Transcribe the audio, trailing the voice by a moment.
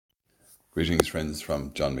Greetings, friends,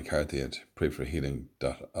 from John McCarthy at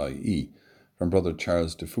prayforhealing.ie, from Brother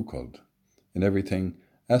Charles de Foucauld. In everything,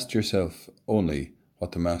 ask yourself only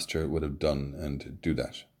what the Master would have done and do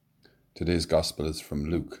that. Today's Gospel is from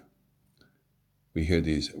Luke. We hear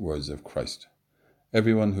these words of Christ.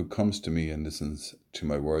 Everyone who comes to me and listens to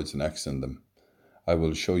my words and acts on them, I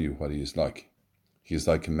will show you what he is like. He is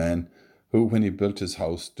like a man who, when he built his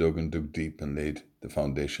house, dug and dug deep and laid the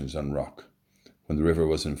foundations on rock. When the river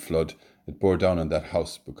was in flood, it bore down on that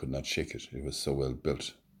house but could not shake it. It was so well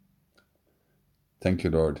built. Thank you,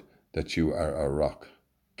 Lord, that you are our rock.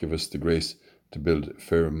 Give us the grace to build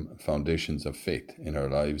firm foundations of faith in our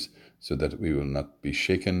lives so that we will not be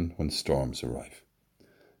shaken when storms arrive.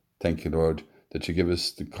 Thank you, Lord, that you give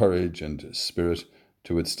us the courage and spirit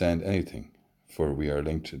to withstand anything, for we are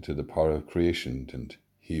linked to the power of creation and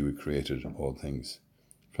he who created all things.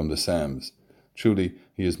 From the Psalms, truly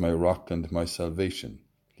he is my rock and my salvation.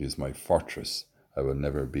 He is my fortress. I will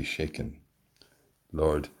never be shaken.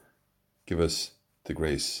 Lord, give us the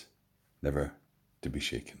grace never to be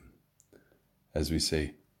shaken. As we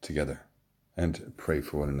say together and pray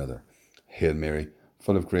for one another. Hail Mary,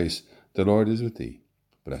 full of grace, the Lord is with thee.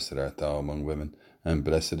 Blessed art thou among women, and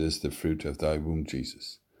blessed is the fruit of thy womb,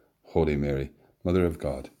 Jesus. Holy Mary, Mother of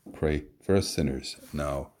God, pray for us sinners,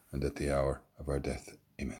 now and at the hour of our death.